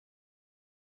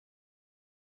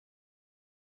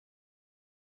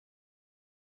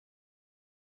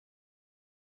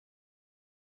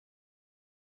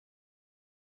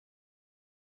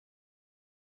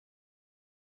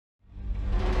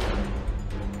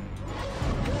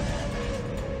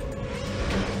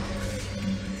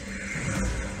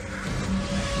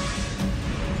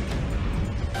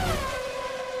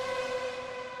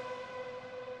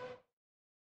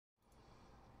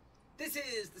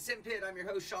Simpit. I'm your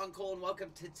host, Sean Cole, and welcome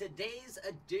to today's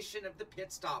edition of the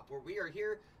Pit Stop, where we are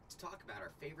here to talk about our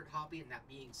favorite hobby, and that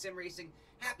being sim racing.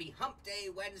 Happy Hump Day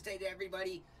Wednesday to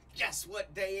everybody. Guess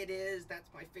what day it is? That's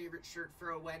my favorite shirt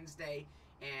for a Wednesday.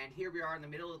 And here we are in the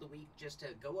middle of the week just to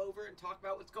go over and talk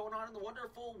about what's going on in the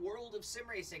wonderful world of sim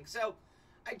racing. So,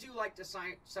 I do like to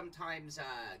sometimes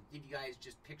give you guys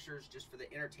just pictures just for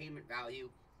the entertainment value.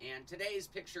 And today's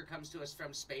picture comes to us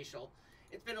from Spatial.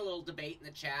 It's been a little debate in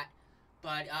the chat.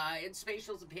 But in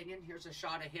Spatial's opinion, here's a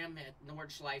shot of him at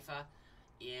Nordschleife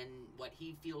in what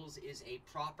he feels is a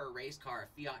proper race car,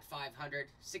 a Fiat 500,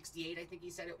 68 I think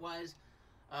he said it was,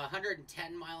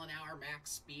 110 mile an hour max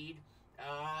speed.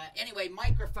 Anyway,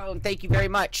 microphone, thank you very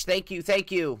much. Thank you.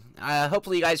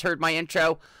 Hopefully you guys heard my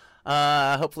intro.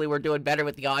 Hopefully we're doing better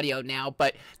with the audio now,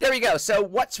 but there we go. So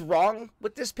what's wrong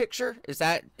with this picture? Is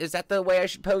that the way I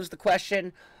should pose the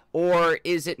question? Or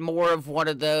is it more of one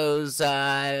of those,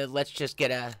 let's just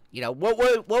get a,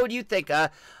 what would you think?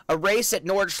 A race at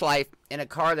Nordschleife in a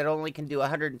car that only can do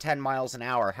 110 miles an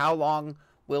hour. How long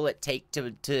will it take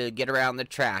to get around the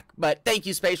track? But thank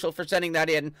you, Spatial, for sending that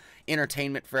in.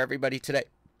 Entertainment for everybody today.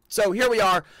 So here we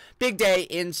are. Big day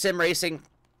in sim racing.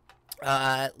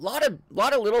 Lot of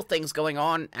little things going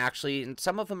on, actually, and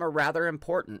some of them are rather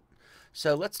important.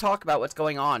 So let's talk about what's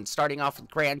going on. Starting off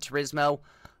with Gran Turismo.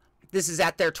 This is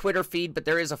at their Twitter feed, but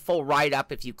there is a full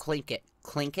write-up if you click it.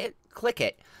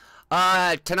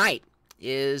 Tonight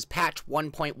is patch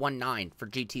 1.19 for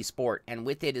GT Sport, and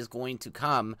with it is going to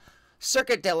come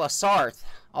Circuit de la Sarthe,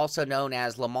 also known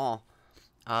as Le Mans.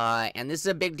 And this is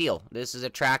a big deal. This is a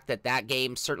track that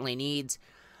game certainly needs.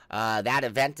 That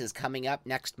event is coming up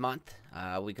next month.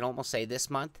 We can almost say this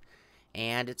month.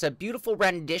 And it's a beautiful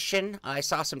rendition. I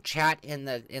saw some chat in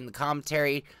the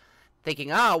commentary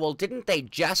thinking, oh, well, didn't they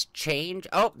just change?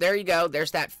 Oh, there you go. There's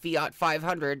that Fiat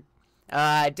 500.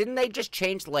 Didn't they just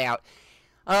change the layout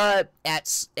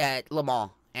at Le Mans?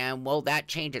 And will that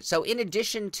change it? So in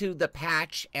addition to the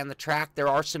patch and the track, there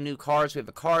are some new cars. We have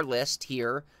a car list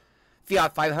here.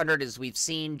 Fiat 500, as we've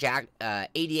seen,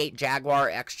 88 Jaguar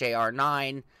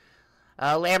XJR9,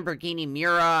 Lamborghini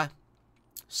Miura,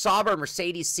 Sauber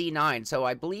Mercedes C9. So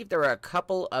I believe there are a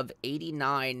couple of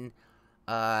 89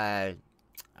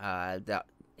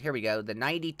 here we go, the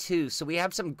 92. So we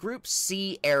have some Group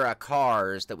C era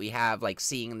cars that we have, like,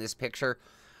 seeing in this picture.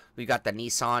 We've got the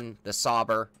Nissan, the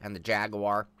Sauber, and the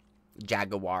Jaguar.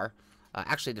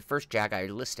 Actually, the first Jag I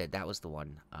listed, that was the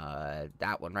one.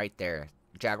 That one right there.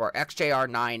 Jaguar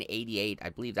XJR9 88. I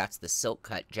believe that's the Silk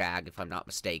Cut Jag, if I'm not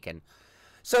mistaken.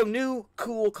 So new,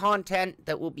 cool content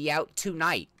that will be out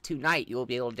tonight. Tonight, you will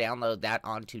be able to download that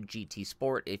onto GT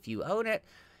Sport if you own it.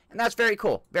 And that's very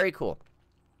cool. Very cool.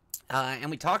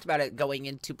 And we talked about it going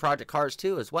into Project Cars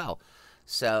 2 as well.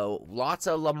 So lots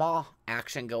of Le Mans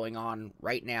action going on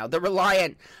right now. The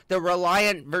Reliant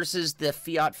versus the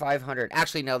Fiat 500.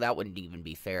 Actually, no, that wouldn't even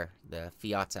be fair. The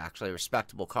Fiat's actually a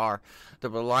respectable car. The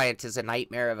Reliant is a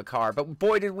nightmare of a car. But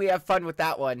boy, did we have fun with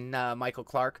that one, Michael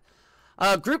Clark.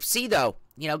 Group C, though,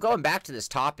 going back to this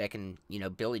topic, and,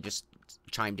 Billy just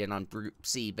chimed in on Group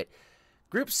C, but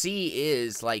Group C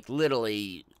is, like,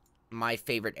 literally my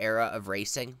favorite era of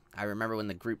racing. I remember when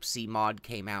the Group C mod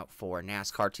came out for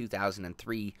NASCAR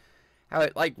 2003, how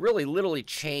it, like, really literally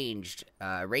changed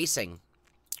racing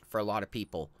for a lot of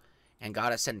people and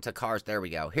got us into cars. There we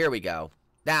go. Here we go.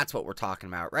 That's what we're talking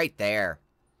about right there.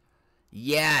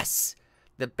 Yes!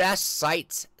 The best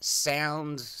sights,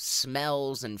 sounds,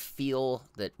 smells, and feel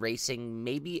that racing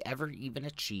maybe ever even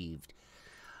achieved.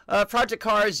 Project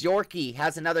Cars Yorkie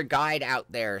has another guide out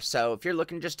there. So if you're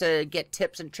looking just to get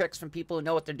tips and tricks from people who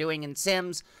know what they're doing in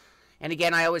sims, and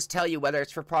again, I always tell you, whether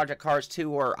it's for Project Cars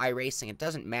 2 or iRacing, it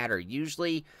doesn't matter.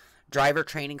 Usually driver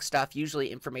training stuff,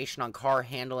 usually information on car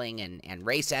handling and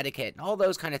race etiquette and all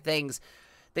those kind of things,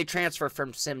 they transfer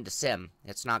from sim to sim.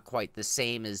 It's not quite the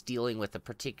same as dealing with a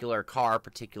particular car,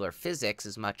 particular physics,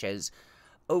 as much as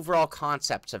overall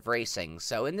concepts of racing.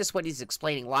 So in this one, he's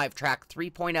explaining Live Track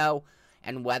 3.0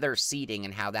 and weather seating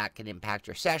and how that can impact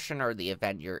your session or the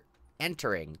event you're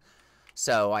entering.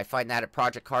 So I find that at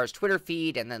Project Cars Twitter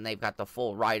feed, and then they've got the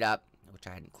full write-up, which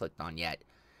I hadn't clicked on yet.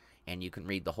 And you can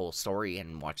read the whole story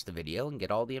and watch the video and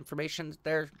get all the information that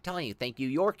they're telling you. Thank you,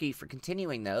 Yorkie, for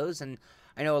continuing those. And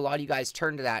I know a lot of you guys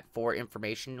turn to that for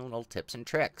information and little tips and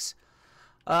tricks.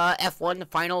 F1, the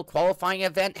final qualifying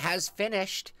event, has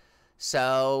finished.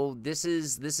 So this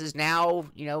is now,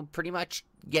 pretty much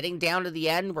getting down to the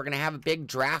end. We're going to have a big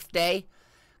draft day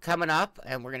coming up,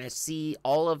 and we're going to see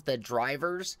all of the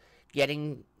drivers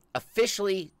getting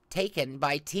officially taken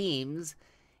by teams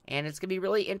And it's going to be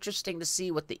really interesting to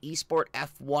see what the eSport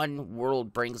F1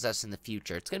 world brings us in the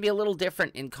future. It's going to be a little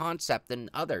different in concept than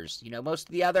others. You know, most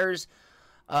of the others,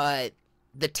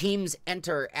 the teams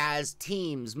enter as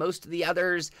teams. Most of the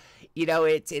others, you know,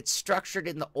 it's structured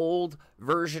in the old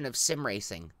version of sim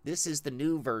racing. This is the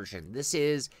new version. This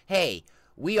is, hey,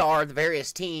 we are the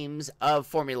various teams of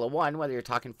Formula One, whether you're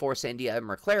talking Force India and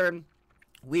McLaren.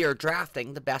 We are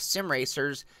drafting the best sim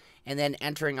racers and then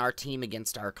entering our team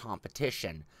against our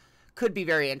competition. Could be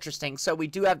very interesting. So we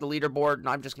do have the leaderboard, and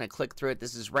I'm just going to click through it.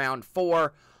 This is round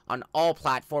 4 on all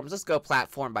platforms. Let's go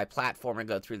platform by platform and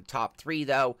go through the top 3,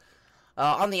 though.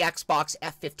 On the Xbox,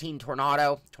 F15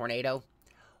 Tornado,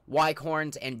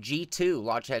 Y-Corns, and G2,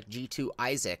 Logitech G2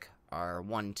 Isaac are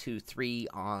 1, 2, 3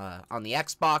 on the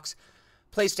Xbox.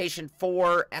 PlayStation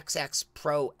 4, XX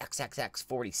Pro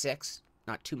XXX46.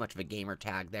 Not too much of a gamer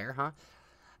tag there, huh?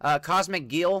 Cosmic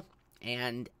Gil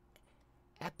and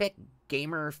Epic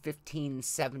Gamer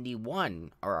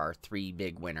 1571 are our 3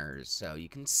 big winners. So you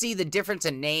can see the difference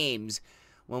in names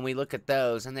when we look at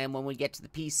those. And then when we get to the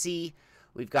PC,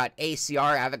 we've got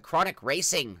ACR Avid Chronic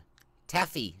Racing,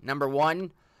 Teffy, number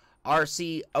 1,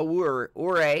 RC Ure,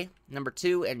 number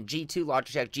 2, and G2,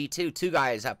 Logitech G2. 2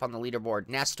 guys up on the leaderboard.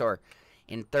 Nestor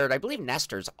in 3rd. I believe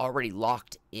Nestor's already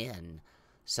locked in,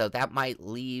 so that might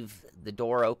leave the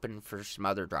door open for some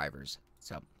other drivers.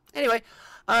 So anyway,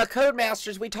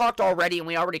 Codemasters, we talked already, and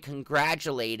we already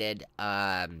congratulated,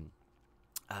 what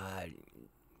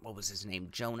was his name?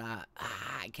 Jonah,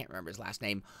 I can't remember his last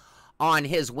name, on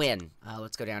his win.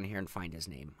 Let's go down here and find his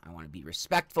name. I want to be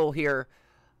respectful here.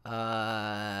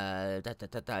 Jonah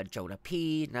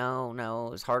P.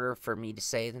 No, it's harder for me to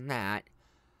say than that.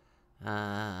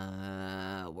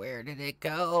 Where did it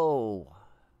go?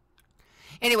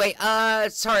 Anyway,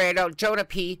 sorry, I don't, Jonah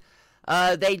P.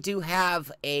 They do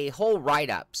have a whole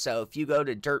write-up. So if you go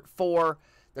to Dirt 4,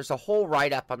 there's a whole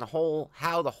write-up on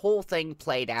how the whole thing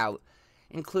played out,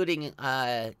 including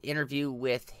interview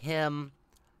with him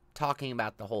talking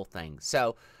about the whole thing.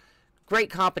 So great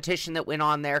competition that went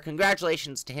on there.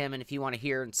 Congratulations to him. And if you want to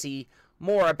hear and see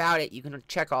more about it, you can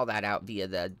check all that out via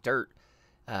the Dirt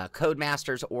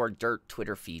Codemasters or Dirt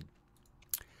Twitter feed.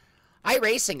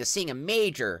 iRacing is seeing a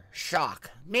major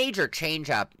shock, major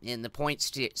change-up in the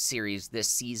points series this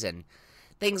season.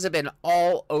 Things have been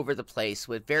all over the place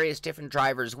with various different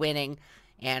drivers winning.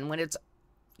 And when it's,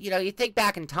 you know, you think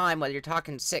back in time, whether you're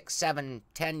talking 6, 7,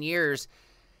 10 years,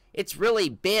 it's really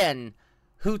been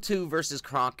Hutu versus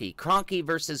Cronky, Cronky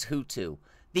versus Hutu.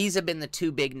 These have been the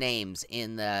 2 big names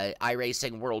in the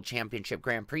iRacing World Championship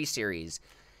Grand Prix Series.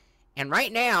 And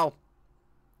right now,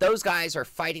 those guys are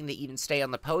fighting to even stay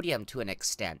on the podium to an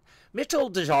extent. Mitchell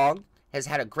de Jong has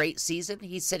had a great season.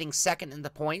 He's sitting 2nd in the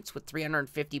points with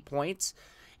 350 points.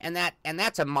 And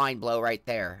that's a mind blow right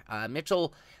there.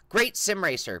 Mitchell, great sim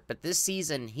racer, but this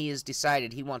season he has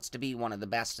decided he wants to be one of the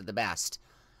best of the best.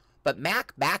 But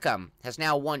Mac Backham has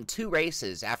now won 2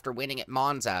 races after winning at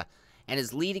Monza and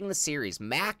is leading the series.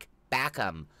 Mac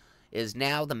Backham is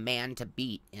now the man to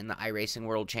beat in the iRacing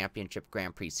World Championship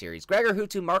Grand Prix Series. Gregor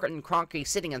Hutu, Martin Cronky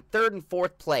sitting in 3rd and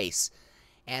 4th place.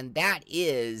 And that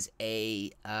is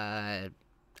a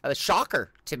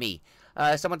shocker to me.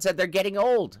 Someone said they're getting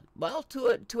old. Well,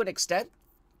 to an extent,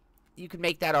 you can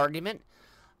make that argument.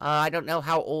 I don't know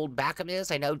how old Backham is.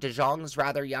 I know De Jong's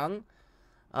rather young.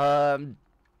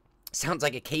 Sounds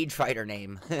like a cage fighter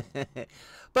name.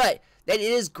 But it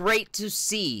is great to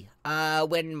see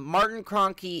when Martin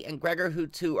Cronky and Gregor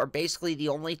Hutu are basically the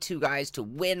only 2 guys to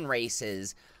win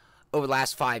races over the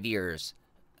last 5 years.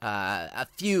 A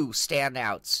few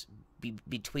standouts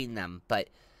between them, but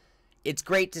it's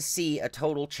great to see a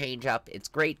total change-up. It's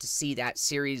great to see that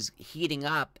series heating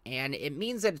up, and it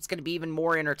means that it's going to be even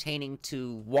more entertaining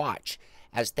to watch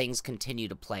as things continue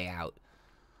to play out.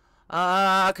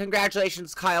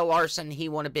 Congratulations, Kyle Larson. He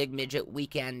won a big midget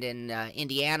weekend in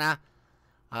Indiana.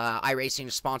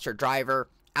 iRacing sponsored driver.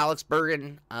 Alex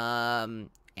Bergen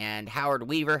and Howard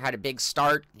Weaver had a big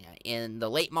start in the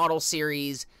late model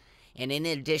series. And in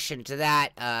addition to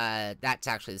that, that's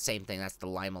actually the same thing. That's the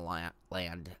Lima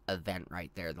Land event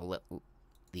right there, the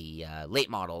late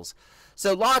models.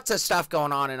 So lots of stuff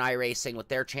going on in iRacing with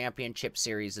their championship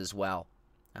series as well.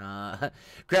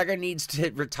 Gregor needs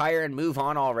to retire and move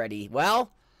on already.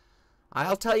 Well,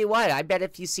 I'll tell you what, I bet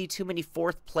if you see too many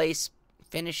 4th place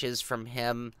finishes from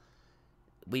him,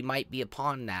 we might be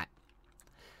upon that.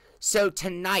 So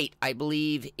tonight, I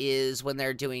believe, is when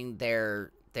they're doing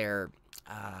their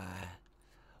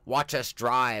Watch Us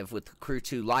Drive with Crew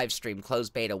 2 live stream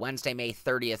closed beta Wednesday, May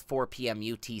 30th, 4 p.m.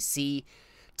 UTC.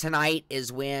 Tonight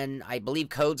is when I believe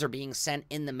codes are being sent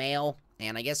in the mail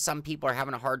and I guess some people are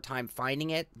having a hard time finding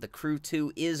it. The crew,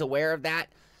 too, is aware of that.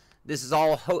 This is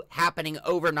all happening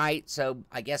overnight, so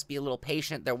I guess be a little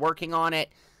patient. They're working on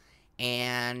it,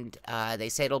 and they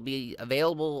say it'll be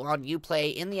available on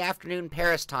Uplay in the afternoon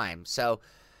Paris time. So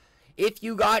if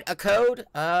you got a code,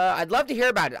 I'd love to hear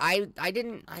about it.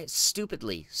 I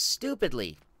stupidly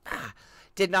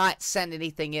did not send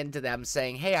anything in to them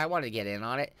saying, hey, I want to get in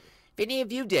on it. If any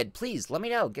of you did, please let me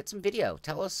know. Get some video.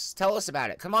 Tell us about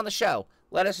it. Come on the show.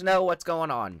 Let us know what's going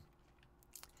on.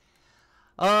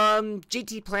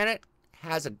 GT Planet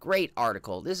has a great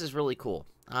article. This is really cool.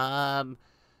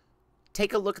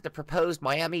 Take a look at the proposed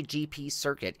Miami GP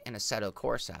circuit in Assetto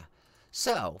Corsa.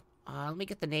 So, let me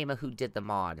get the name of who did the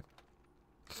mod.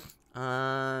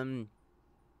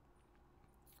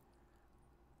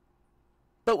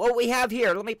 But what we have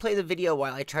here, let me play the video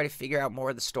while I try to figure out more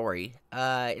of the story,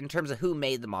 in terms of who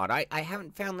made the mod. I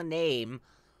haven't found the name,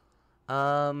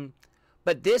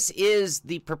 but this is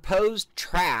the proposed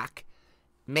track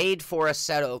made for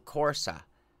Assetto Corsa.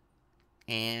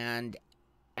 And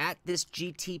at this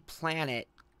GT Planet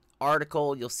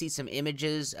article, you'll see some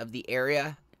images of the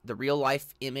area, the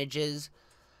real-life images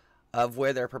of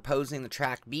where they're proposing the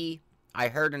track be. I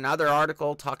heard another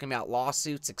article talking about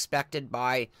lawsuits expected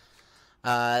by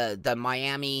the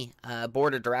Miami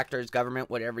Board of Directors, government,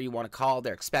 whatever you want to call it.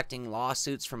 They're expecting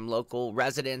lawsuits from local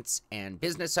residents and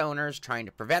business owners trying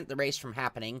to prevent the race from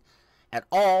happening at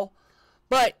all.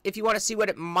 But if you want to see what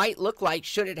it might look like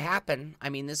should it happen, I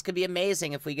mean, this could be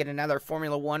amazing if we get another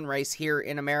Formula One race here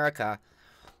in America.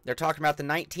 They're talking about the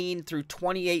 19 through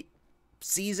 28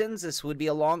 seasons. This would be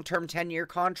a long-term 10-year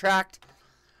contract,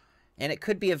 and it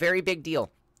could be a very big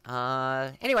deal.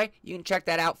 Anyway, you can check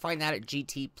that out. Find that at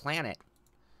GT Planet.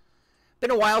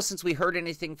 Been a while since we heard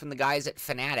anything from the guys at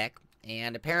Fanatec,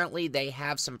 and apparently they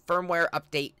have some firmware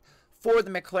update for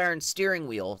the McLaren steering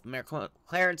wheel. The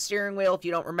McLaren steering wheel, if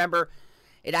you don't remember,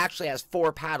 it actually has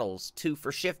 4 paddles, 2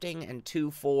 for shifting and 2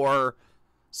 for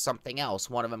something else.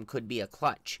 One of them could be a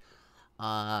clutch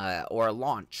or a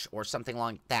launch or something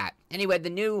like that. Anyway,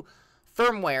 the new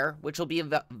firmware, which will be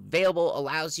available,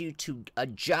 allows you to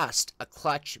adjust a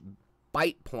clutch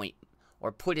bite point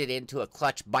or put it into a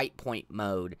clutch bite point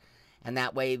mode. And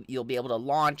that way you'll be able to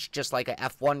launch just like a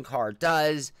F1 car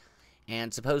does.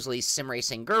 And supposedly Sim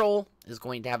Racing Girl is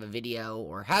going to have a video,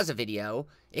 or has a video,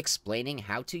 explaining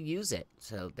how to use it.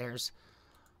 So there's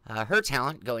her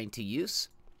talent going to use.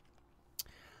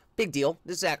 Big deal.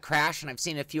 This is at Crash, and I've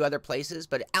seen it a few other places.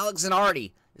 But Alex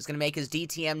Zanardi is going to make his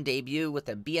DTM debut with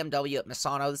a BMW at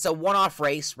Misano. It's a one-off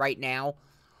race right now.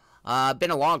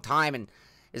 Been a long time, and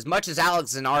as much as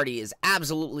Alex Zanardi is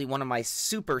absolutely one of my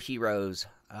superheroes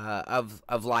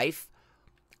of life,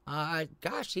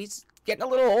 gosh, he's getting a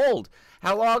little old.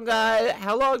 How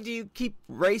long do you keep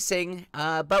racing?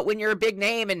 But when you're a big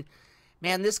name, and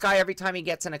man, this guy, every time he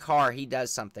gets in a car, he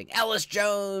does something. Ellis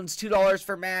Jones, $2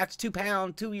 for Max, £2,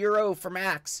 €2 for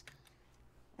Max.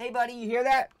 Hey, buddy, you hear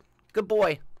that? Good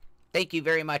boy. Thank you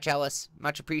very much, Ellis.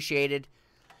 Much appreciated.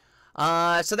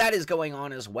 So that is going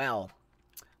on as well.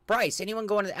 Bryce, anyone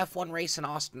going to the F1 race in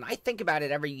Austin? I think about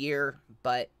it every year,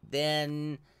 but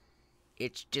then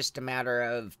it's just a matter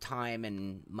of time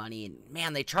and money. And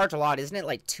man, they charge a lot. Isn't it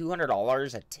like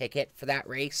 $200 a ticket for that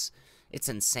race? It's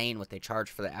insane what they charge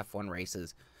for the F1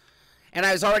 races. And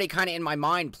I was already kind of in my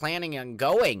mind planning on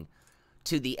going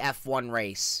to the F1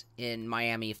 race in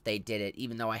Miami if they did it,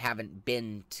 even though I haven't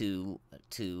been to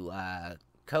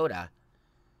COTA.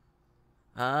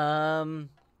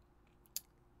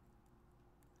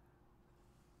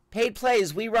 Paid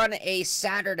plays, we run a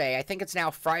Saturday, I think it's now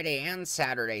Friday and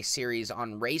Saturday series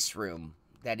on Race Room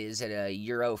that is at a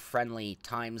Euro-friendly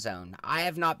time zone. I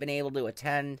have not been able to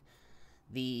attend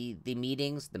the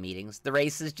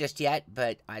races just yet,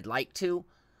 but I'd like to.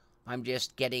 I'm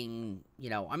just getting,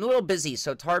 I'm a little busy,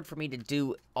 so it's hard for me to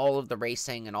do all of the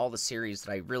racing and all the series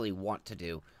that I really want to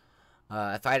do.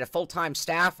 If I had a full-time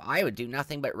staff, I would do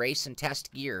nothing but race and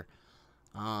test gear.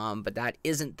 But that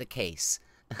isn't the case.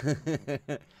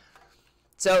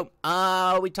 So,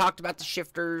 we talked about the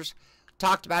shifters,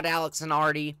 talked about Alex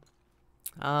Zanardi.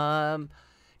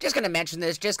 Just going to mention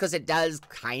this just because it does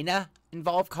kind of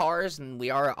involve cars, and we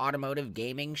are an automotive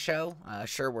gaming show.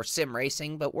 Sure, we're sim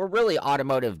racing, but we're really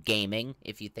automotive gaming,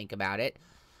 if you think about it.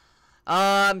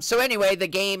 So anyway, the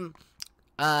game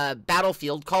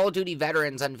Battlefield, Call of Duty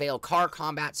veterans unveil car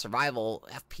combat survival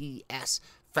FPS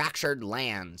Fractured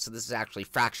Lands. So this is actually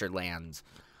Fractured Lands.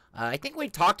 I think we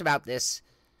talked about this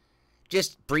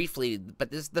just briefly,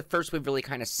 but this is the first we've really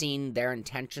kind of seen their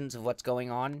intentions of what's going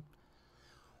on.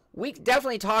 We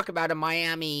definitely talk about a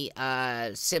Miami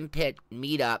Simpit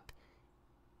meetup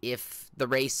if the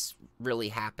race really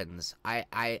happens.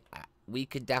 We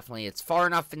could definitely, it's far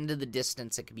enough into the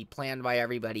distance, it could be planned by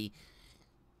everybody.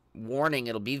 Warning,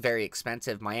 it'll be very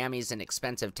expensive. Miami's an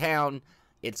expensive town.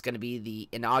 It's going to be the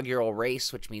inaugural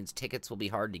race, which means tickets will be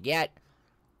hard to get.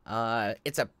 Man,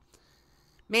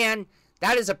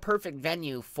 that is a perfect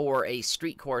venue for a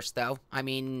street course, though. I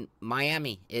mean,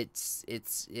 Miami,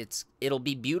 it'll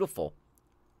be beautiful.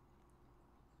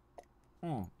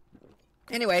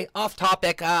 Anyway, off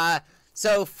topic.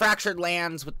 So Fractured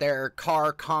Lands with their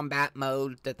car combat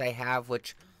mode that they have,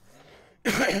 which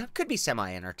could be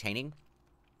semi-entertaining.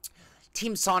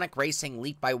 Team Sonic Racing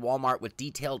leaked by Walmart with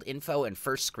detailed info and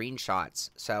first screenshots.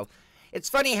 So it's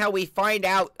funny how we find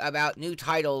out about new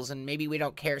titles and maybe we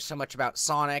don't care so much about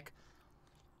Sonic.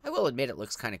 I will admit it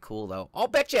looks kind of cool, though. I'll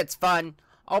bet you it's fun.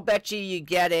 I'll bet you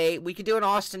get we could do an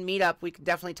Austin meetup. We could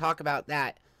definitely talk about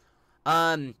that.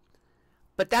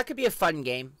 But that could be a fun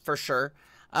game, for sure.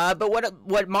 But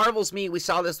what marvels me, we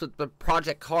saw this with the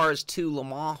Project Cars 2 Le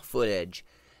Mans footage,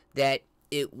 that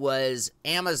it was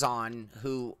Amazon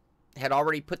who had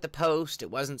already put the post. It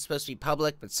wasn't supposed to be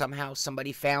public, but somehow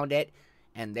somebody found it,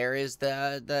 and there is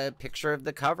the picture of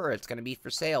the cover. It's going to be for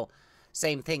sale.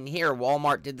 Same thing here.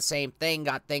 Walmart did the same thing,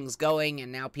 got things going,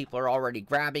 and now people are already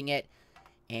grabbing it,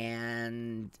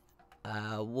 and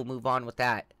we'll move on with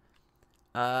that.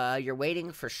 You're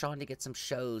waiting for Sean to get some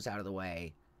shows out of the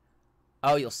way.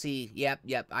 Oh, you'll see. Yep,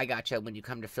 I gotcha when you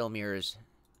come to film yours.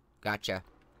 Gotcha.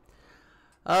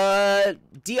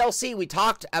 DLC, we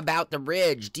talked about the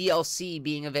Ridge DLC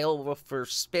being available for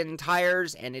spin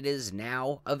tires, and it is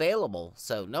now available.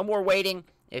 So no more waiting.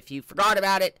 If you forgot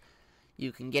about it,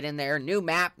 you can get in there. New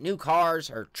map, new cars,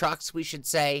 or trucks, we should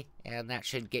say, and that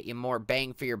should get you more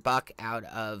bang for your buck out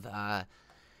of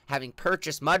having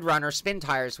purchased Mud Runner spin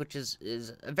tires, which is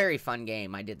a very fun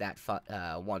game. I did that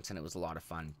once, and it was a lot of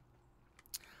fun.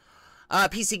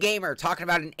 PC Gamer talking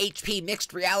about an HP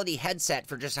mixed reality headset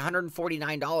for just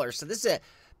 $149. So this is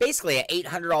basically an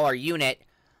 $800 unit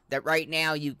that right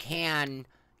now you can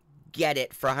get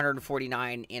it for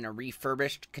 $149 in a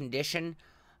refurbished condition.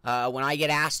 When I get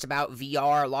asked about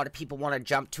VR, a lot of people want to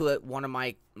jump to it. One of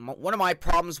my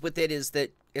problems with it is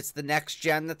that it's the next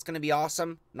gen that's going to be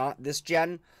awesome, not this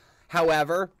gen.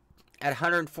 However, at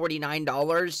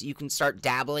 $149, you can start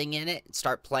dabbling in it,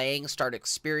 start playing, start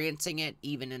experiencing it,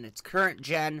 even in its current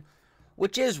gen,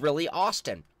 which is really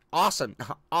awesome,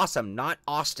 not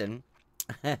Austin.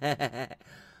 Well,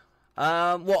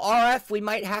 RF, we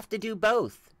might have to do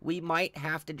both. We might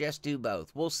have to just do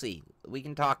both. We'll see. We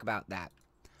can talk about that.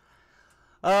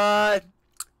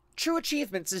 True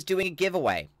Achievements is doing a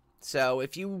giveaway. So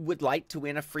if you would like to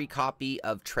win a free copy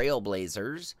of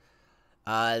Trailblazers,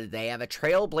 they have a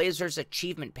Trailblazers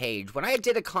achievement page. When I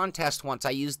did a contest once, I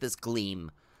used this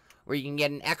Gleam, where you can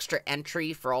get an extra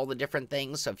entry for all the different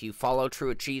things. So if you follow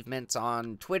True Achievements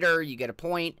on Twitter, you get a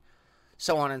point,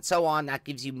 so on and so on. That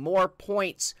gives you more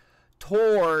points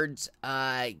towards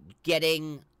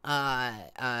getting,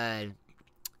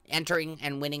 entering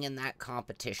and winning in that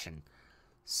competition.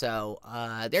 So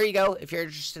there you go. If you're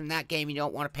interested in that game, you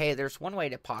don't want to pay, there's one way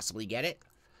to possibly get it.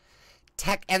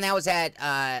 Tech, and that was at,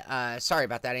 sorry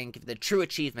about that, I didn't give the True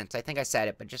Achievements. I think I said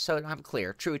it, but just so I'm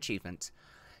clear, True Achievements.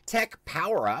 Tech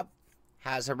Power Up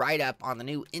has a write-up on the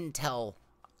new Intel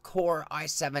Core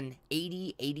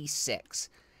i7-8086,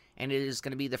 and it is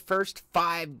going to be the first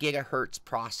 5 gigahertz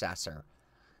processor.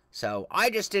 So I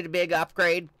just did a big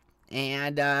upgrade,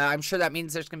 and I'm sure that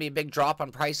means there's going to be a big drop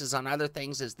on prices on other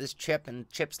things as this chip and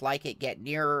chips like it get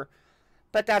nearer,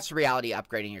 but that's the reality of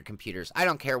upgrading your computers. I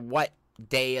don't care what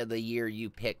day of the year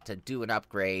you pick to do an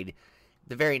upgrade,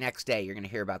 the very next day you're going to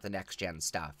hear about the next gen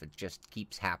stuff. It just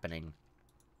keeps happening.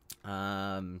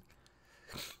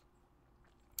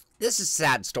 This is a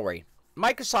sad story.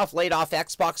 Microsoft laid off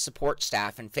Xbox support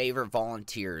staff in favor of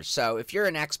volunteers. So if you're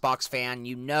an Xbox fan,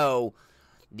 you know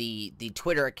the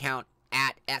Twitter account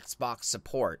at Xbox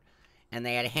support, and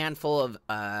they had a handful of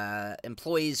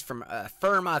employees from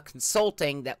Firma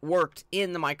Consulting that worked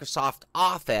in the Microsoft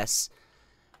office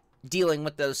dealing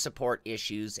with those support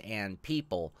issues and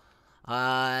people.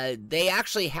 They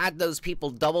actually had those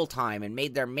people double time and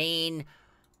made their main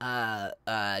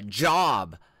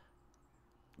job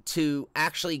to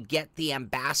actually get the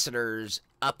ambassadors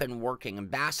up and working.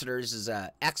 Ambassadors is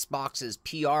Xbox's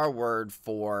PR word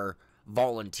for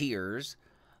volunteers.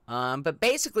 But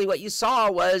basically what you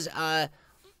saw was a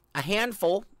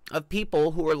handful of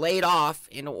people who were laid off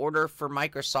in order for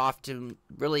Microsoft to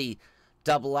really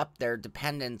double up their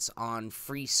dependence on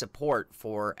free support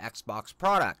for Xbox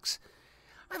products.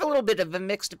 I have a little bit of a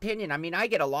mixed opinion. I mean, I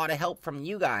get a lot of help from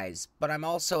you guys, but I'm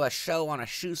also a show on a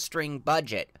shoestring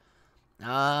budget.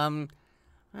 I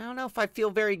don't know if I feel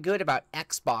very good about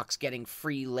Xbox getting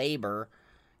free labor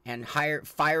and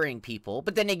firing people.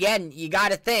 But then again, you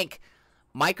got to think,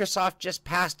 Microsoft just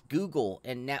passed Google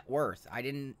in net worth. I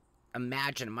didn't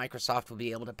imagine Microsoft would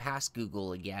be able to pass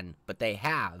Google again, but they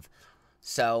have.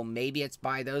 So maybe it's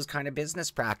by those kind of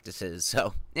business practices.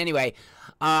 So anyway,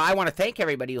 I want to thank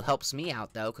everybody who helps me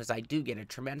out, though, because I do get a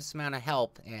tremendous amount of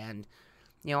help. And,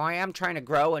 you know, I am trying to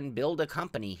grow and build a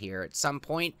company here. At some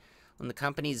point, when the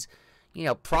company's, you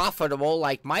know, profitable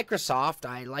like Microsoft,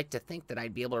 I like to think that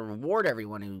I'd be able to reward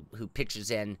everyone who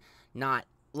pitches in, not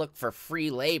look for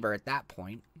free labor at that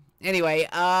point. Anyway,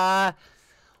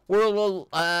 we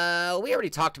already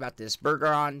talked about this.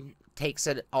 Bergeron takes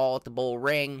it all at the Bull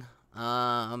Ring.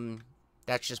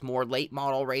 That's just more late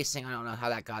model racing. I don't know how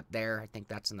that got there. I think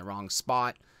that's in the wrong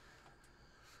spot.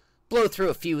 Blow through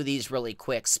a few of these really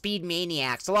quick. Speed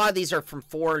Maniacs. A lot of these are from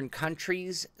foreign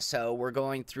countries, so we're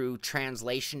going through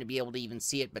translation to be able to even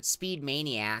see it. But Speed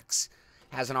Maniacs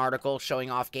has an article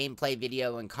showing off gameplay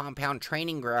video and compound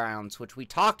training grounds, which we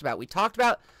talked about. We talked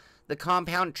about the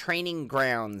compound training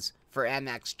grounds for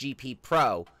MXGP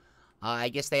Pro. I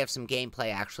guess they have some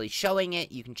gameplay actually showing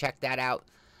it. You can check that out.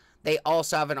 They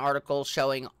also have an article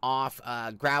showing off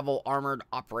gravel armored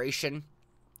operation.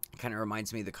 Kind of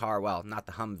reminds me of the car. Well, not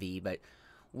the Humvee, but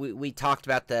we talked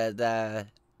about the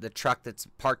truck that's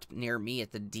parked near me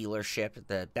at the dealership,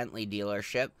 the Bentley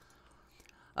dealership.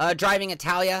 Driving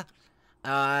Italia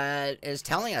is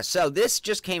telling us. So this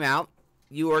just came out.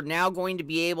 You are now going to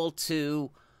be able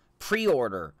to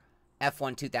pre-order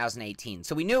F1 2018.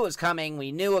 So we knew it was coming.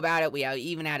 We knew about it. We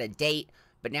even had a date.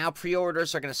 But now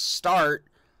pre-orders are going to start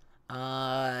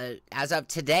as of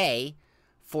today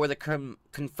for the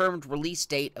confirmed release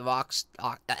date of August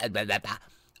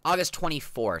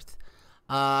 24th.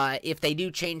 If they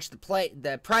do change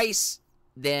the price,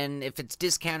 then if it's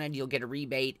discounted, you'll get a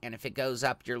rebate. And if it goes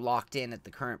up, you're locked in at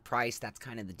the current price. That's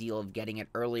kind of the deal of getting it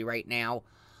early right now.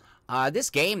 This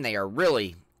game, they are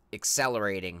really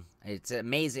accelerating. It's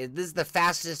amazing. This is the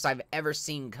fastest I've ever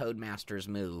seen Codemasters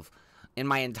move in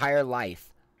my entire life.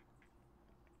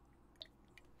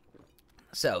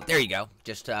 So, there you go.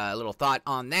 Just a little thought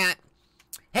on that.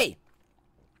 Hey,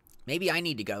 maybe I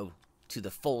need to go to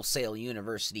the Full Sail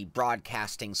University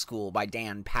Broadcasting School by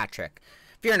Dan Patrick.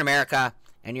 If you're in America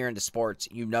and you're into sports,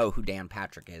 you know who Dan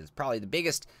Patrick is. Probably the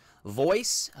biggest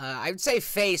voice. I would say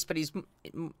face, but he's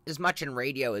as much in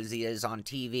radio as he is on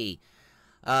TV.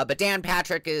 But Dan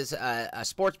Patrick is a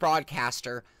sports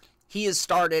broadcaster. He has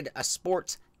started a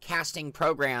sports casting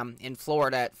program in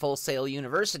Florida at Full Sail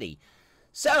University.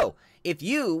 So, if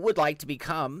you would like to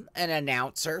become an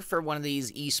announcer for one of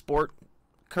these esport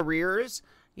careers,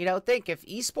 you know, think if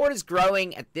esport is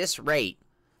growing at this rate,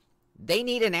 they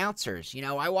need announcers. You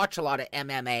know, I watch a lot of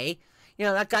MMA. You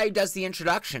know, that guy who does the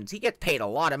introductions, he gets paid a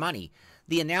lot of money.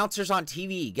 The announcers on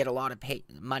TV get a lot of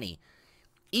money.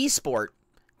 Esport,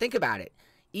 think about it.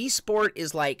 Esport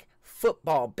is like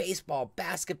football, baseball,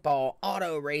 basketball,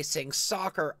 auto racing,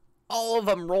 soccer, all of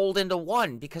them rolled into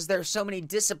one because there are so many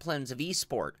disciplines of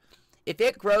esport. If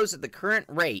it grows at the current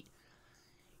rate,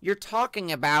 you're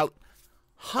talking about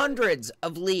hundreds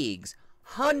of leagues,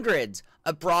 hundreds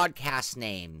of broadcast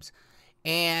names.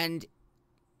 And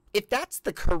if that's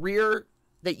the career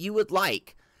that you would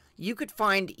like, you could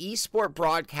find esport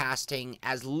broadcasting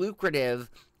as lucrative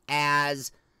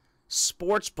as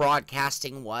sports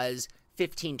broadcasting was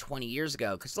 15, 20 years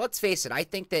ago. Because let's face it, I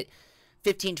think that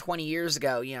 15, 20 years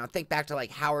ago, you know, think back to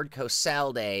like Howard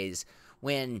Cosell days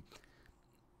when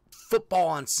football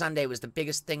on Sunday was the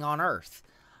biggest thing on earth.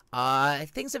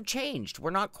 Things have changed. We're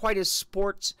not quite as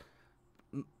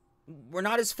we're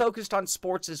not as focused on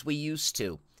sports as we used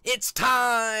to. It's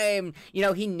time! You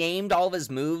know, he named all of his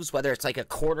moves, whether it's like a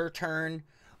quarter turn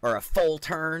or a full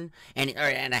turn and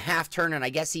a half turn, and I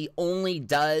guess he only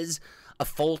does a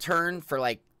full turn for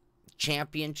like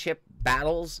championship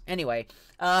battles. Anyway,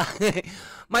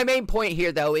 my main point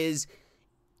here though is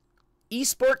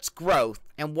esports growth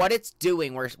and what it's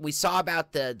doing. Where we saw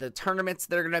about the tournaments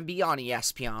that are going to be on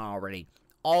ESPN already.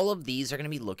 All of these are going to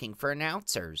be looking for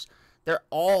announcers. They're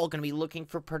all going to be looking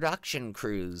for production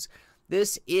crews.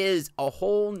 This is a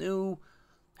whole new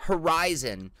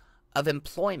horizon of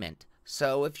employment.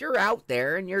 So if you're out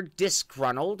there and you're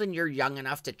disgruntled and you're young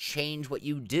enough to change what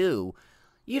you do,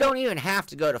 you don't even have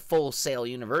to go to Full Sail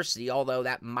University, although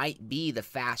that might be the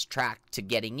fast track to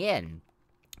getting in.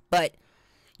 But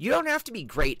you don't have to be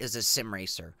great as a sim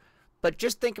racer. But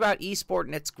just think about esport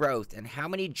and its growth and how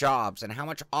many jobs and how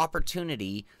much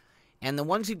opportunity. And the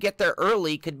ones who get there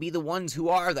early could be the ones who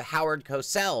are the Howard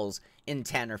Cosells in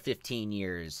 10 or 15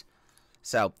 years.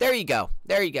 So there you go.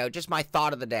 There you go. Just my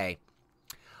thought of the day.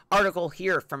 article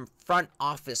here from Front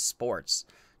Office Sports,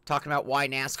 talking about why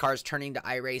NASCAR is turning to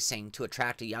iRacing to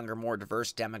attract a younger, more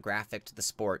diverse demographic to the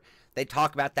sport. They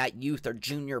talk about that youth or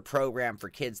junior program for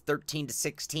kids 13 to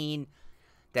 16,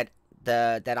 that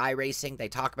iRacing. They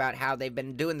talk about how they've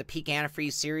been doing the Peak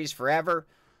Antifreeze series forever,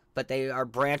 but they are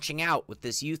branching out with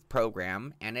this youth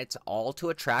program, and it's all to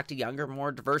attract a younger,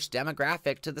 more diverse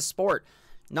demographic to the sport.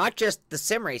 Not just the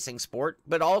sim racing sport,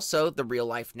 but also the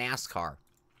real-life NASCAR.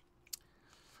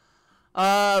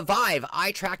 Vive,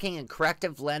 eye tracking and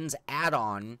corrective lens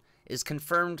add-on is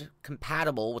confirmed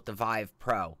compatible with the Vive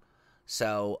Pro.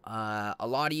 So, a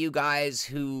lot of you guys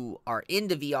who are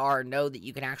into VR know that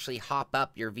you can actually hop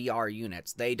up your VR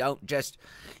units. They don't just,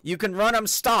 you can run them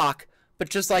stock, but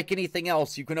just like anything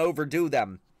else, you can overdo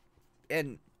them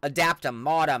and adapt them,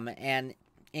 mod them, and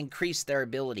increase their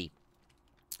ability.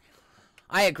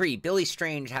 I agree, Billy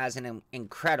Strange has an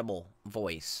incredible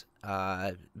voice,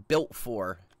 built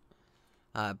for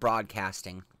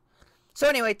broadcasting. So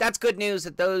anyway, that's good news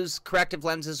that those corrective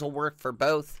lenses will work for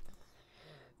both.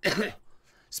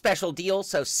 Special deal,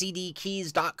 so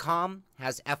cdkeys.com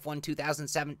has F1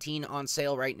 2017 on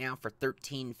sale right now for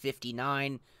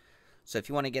 $13.59. So if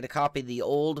you want to get a copy of the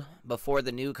old before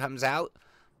the new comes out,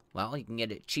 well, you can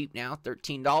get it cheap now,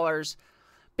 $13.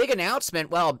 Big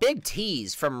announcement, well, big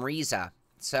tease from Riza.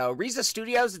 So Riza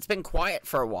Studios, it's been quiet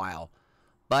for a while,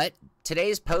 but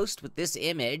today's post with this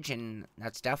image, and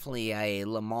that's definitely a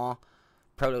Le Mans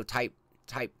prototype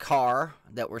type car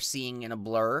that we're seeing in a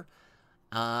blur.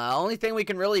 Only thing we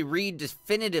can really read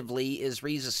definitively is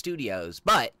Riza Studios,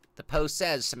 but the post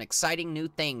says some exciting new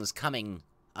things coming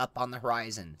up on the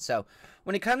horizon. So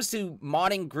when it comes to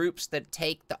modding groups that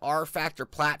take the R-Factor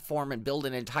platform and build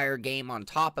an entire game on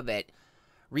top of it,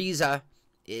 Riza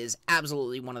is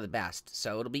absolutely one of the best.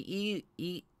 So it'll be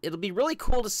it'll be really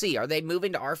cool to see. Are they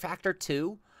moving to R-Factor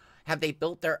 2? Have they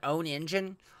built their own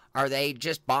engine? Are they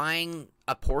just buying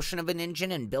a portion of an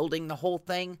engine and building the whole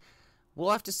thing?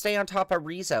 We'll have to stay on top of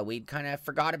Riza. We kind of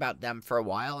forgot about them for a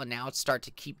while, and now it's start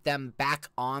to keep them back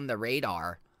on the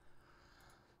radar.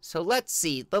 So let's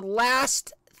see. The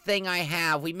last thing I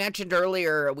have, we mentioned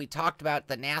earlier, we talked about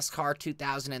the NASCAR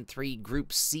 2003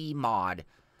 Group C mod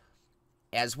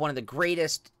as one of the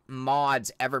greatest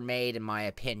mods ever made, in my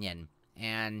opinion.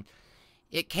 And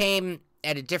it came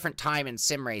at a different time in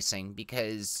sim racing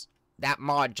because that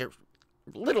mod just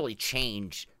literally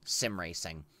changed sim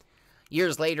racing.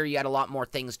 Years later, you had a lot more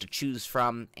things to choose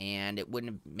from, and it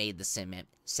wouldn't have made the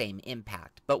same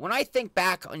impact. But when I think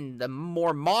back on the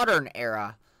more modern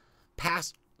era,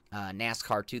 past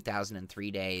NASCAR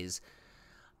 2003 days,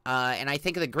 and I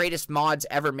think of the greatest mods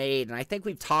ever made, and I think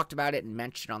we've talked about it and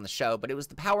mentioned on the show, but it was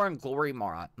the Power and Glory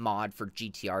mod for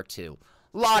GTR2.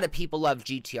 A lot of people love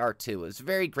GTR2. It was a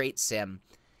very great sim.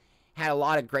 Had a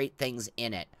lot of great things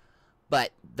in it.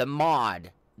 But the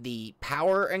mod, the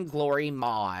Power and Glory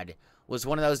mod, was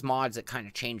one of those mods that kind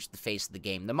of changed the face of the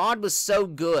game. The mod was so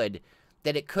good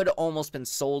that it could have almost been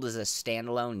sold as a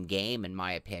standalone game, in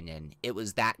my opinion. It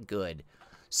was that good.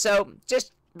 So,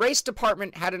 just Race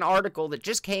Department had an article that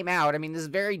just came out. I mean, this is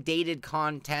very dated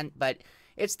content, but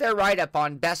it's their write-up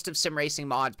on Best of Sim Racing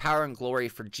Mods, Power and Glory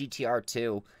for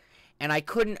GTR2. And I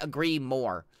couldn't agree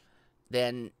more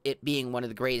than it being one of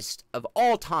the greatest of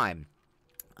all time.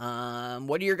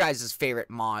 What are your guys' favorite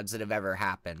mods that have ever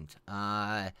happened?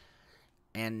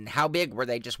 And how big? Were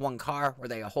they just one car? Were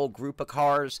they a whole group of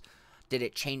cars? Did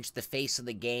it change the face of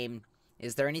the game?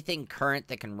 Is there anything current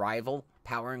that can rival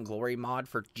Power and Glory mod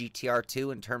for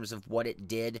GTR2 in terms of what it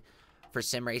did for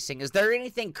sim racing? Is there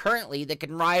anything currently that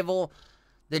can rival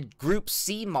the Group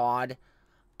C mod?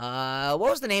 What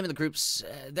was the name of the groups?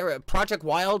 Project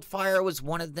Wildfire was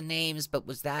one of the names, but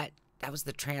was that was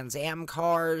the Trans Am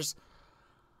cars?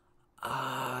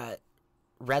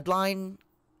 Redline?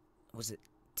 Was it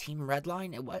Team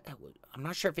Redline? I'm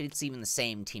not sure if it's even the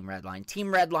same Team Redline. Team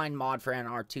Redline mod for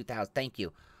NR 2000. Thank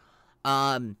you.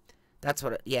 That's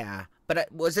what yeah.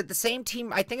 But was it the same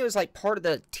team? I think it was like part of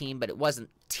the team, but it wasn't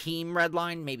Team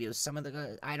Redline. Maybe it was some of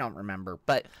the, I don't remember.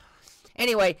 But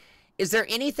anyway, is there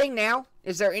anything now?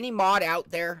 Is there any mod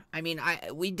out there? I mean,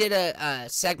 we did a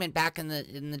segment back in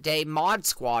the day, Mod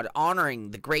Squad, honoring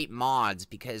the great mods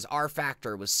because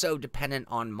R-Factor was so dependent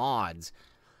on mods.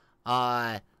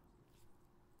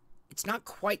 It's not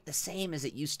quite the same as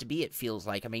it used to be, it feels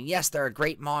like. I mean, yes, there are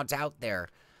great mods out there,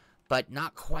 but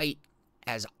not quite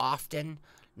as often,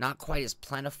 not quite as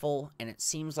plentiful, and it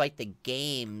seems like the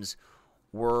games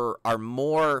have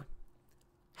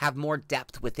more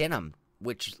depth within them,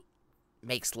 which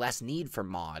makes less need for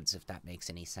mods, if that makes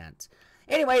any sense.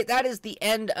 Anyway, that is the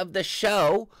end of the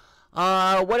show.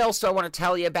 What else do I want to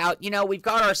tell you about? You know, we've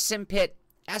got our Simpit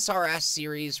SRS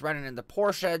series running in the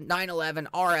Porsche 911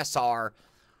 RSR.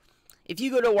 If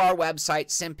you go to our website,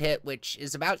 Simpit, which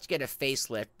is about to get a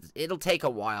facelift, it'll take a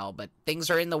while, but things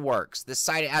are in the works. This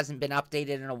site hasn't been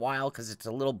updated in a while because it's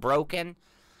a little broken.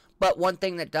 But one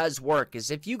thing that does work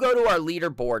is if you go to our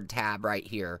leaderboard tab right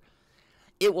here,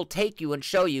 it will take you and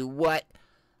show you what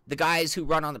the guys who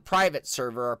run on the private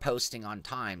server are posting on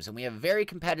times. And we have a very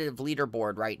competitive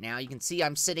leaderboard right now. You can see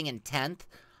I'm sitting in 10th.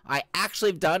 I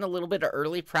actually have done a little bit of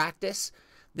early practice.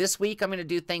 This week, I'm going to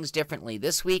do things differently.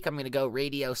 This week, I'm going to go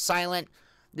radio silent.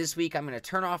 This week, I'm going to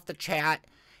turn off the chat.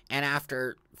 And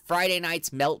after Friday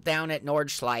night's meltdown at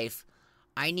Nordschleife,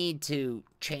 I need to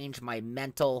change my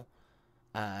mental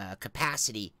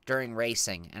capacity during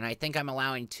racing. And I think I'm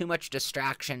allowing too much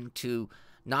distraction to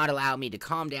not allow me to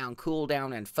calm down, cool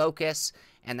down, and focus.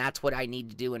 And that's what I need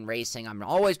to do in racing. I'm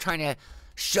always trying to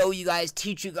show you guys,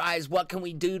 teach you guys, what can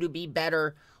we do to be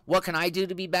better? What can I do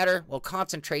to be better? Well,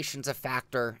 concentration's a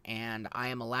factor, and I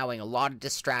am allowing a lot of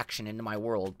distraction into my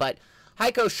world. But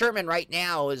Heiko Sherman right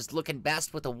now is looking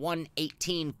best with a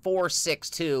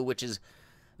 1:18.462, which is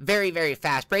very, very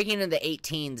fast. Breaking into the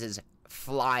 18s is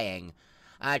flying.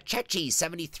 Chechi,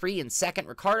 73 in second.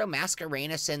 Ricardo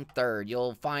Mascarenas in third.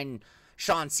 You'll find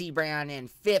Sean Seabrand in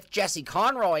fifth. Jesse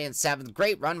Conroy in seventh.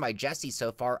 Great run by Jesse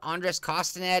so far. Andres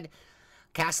Castaneda.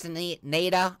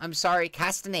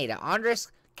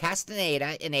 Andres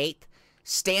Castaneda in 8th,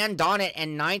 Stan Donnet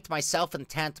in 9th, myself in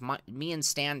 10th. Me and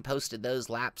Stan posted those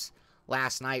laps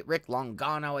last night. Rick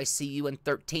Longano, I see you in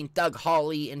 13th. Doug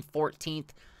Hawley in 14th.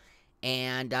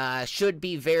 And should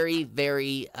be very,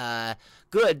 very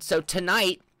good. So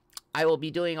tonight, I will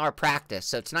be doing our practice.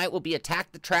 So tonight will be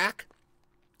Attack the Track.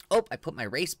 Oh, I put my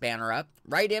race banner up.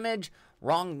 Right image,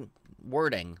 wrong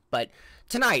wording. But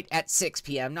tonight at 6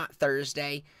 p.m., not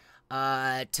Thursday.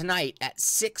 Tonight at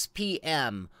 6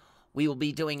 p.m., we will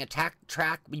be doing Attack the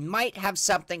Track. We might have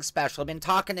something special. I've been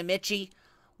talking to Mitchie.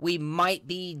 We might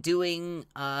be doing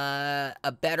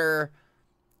a better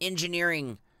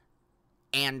engineering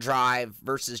and drive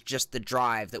versus just the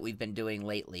drive that we've been doing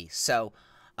lately. So,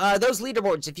 those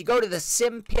leaderboards, if you go to the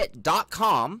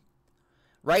simpit.com,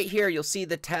 right here, you'll see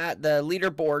the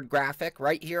leaderboard graphic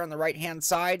right here on the right-hand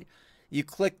side. You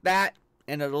click that,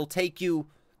 and it'll take you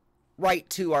right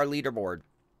to our leaderboard.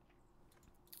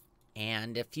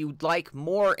 And if you'd like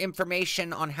more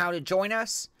information on how to join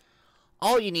us,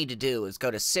 all you need to do is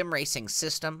go to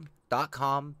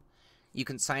simracingsystem.com. You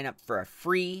can sign up for a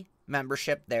free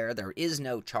membership there. There is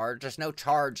no charge. There's no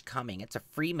charge coming. It's a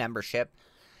free membership.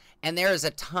 And there is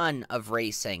a ton of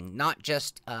racing, not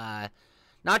just our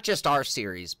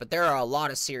series, but there are a lot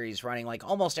of series running like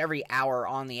almost every hour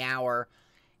on the hour.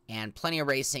 And plenty of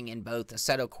racing in both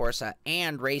Assetto Corsa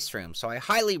and Race Room. So I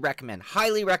highly recommend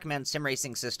Sim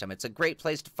Racing System. It's a great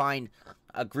place to find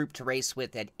a group to race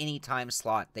with at any time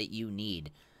slot that you need.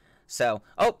 So,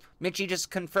 oh, Mitchie just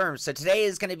confirmed. So today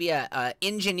is going to be a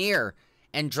engineer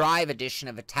and drive edition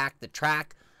of Attack the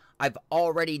Track. I've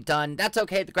already done. That's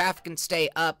okay. The graphic can stay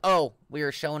up. Oh, we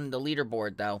were showing the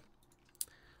leaderboard, though.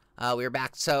 We were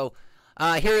back. So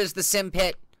here is the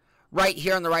Simpit. Right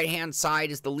here on the right-hand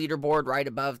side is the leaderboard right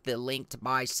above the link to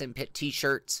buy Simpit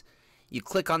t-shirts. You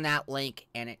click on that link,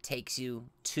 and it takes you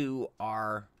to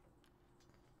our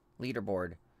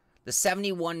leaderboard. The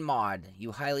 71 mod,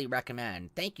 you highly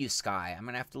recommend. Thank you, Sky. I'm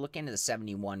going to have to look into the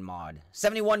 71 mod.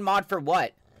 71 mod for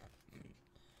what?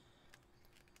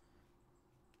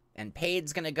 And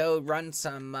Pade's going to go run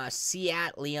some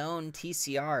Seat Leon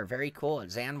TCR. Very cool at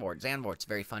Zandvoort. Zandvoort's a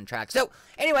very fun track. So,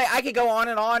 anyway, I could go on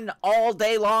and on all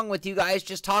day long with you guys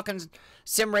just talking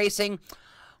sim racing.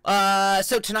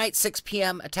 So, tonight, 6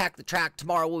 p.m., Attack the Track.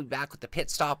 Tomorrow, we'll be back with the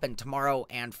pit stop. And tomorrow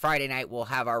and Friday night, we'll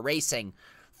have our racing.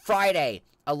 Friday,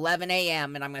 11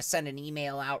 a.m., and I'm going to send an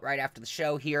email out right after the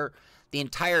show here. The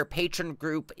entire patron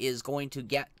group is going to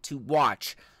get to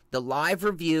watch the live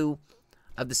review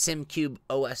of the SimCube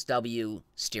OSW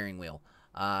steering wheel.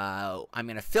 I'm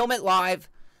going to film it live.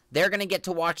 They're going to get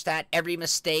to watch that, every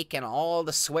mistake and all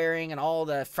the swearing and all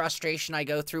the frustration I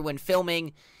go through when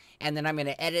filming. And then I'm going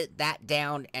to edit that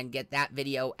down and get that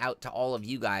video out to all of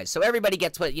you guys. So everybody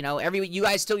gets what, you know, you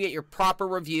guys still get your proper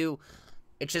review.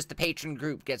 It's just the patron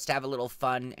group gets to have a little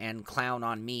fun and clown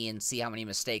on me and see how many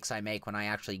mistakes I make when I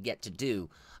actually get to do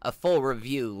a full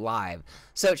review live.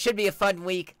 So it should be a fun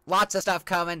week. Lots of stuff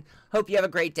coming. Hope you have a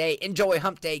great day. Enjoy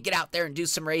Hump Day. Get out there and do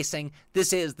some racing.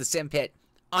 This is the Simpit.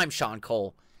 I'm Sean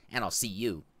Cole, and I'll see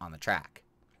you on the track.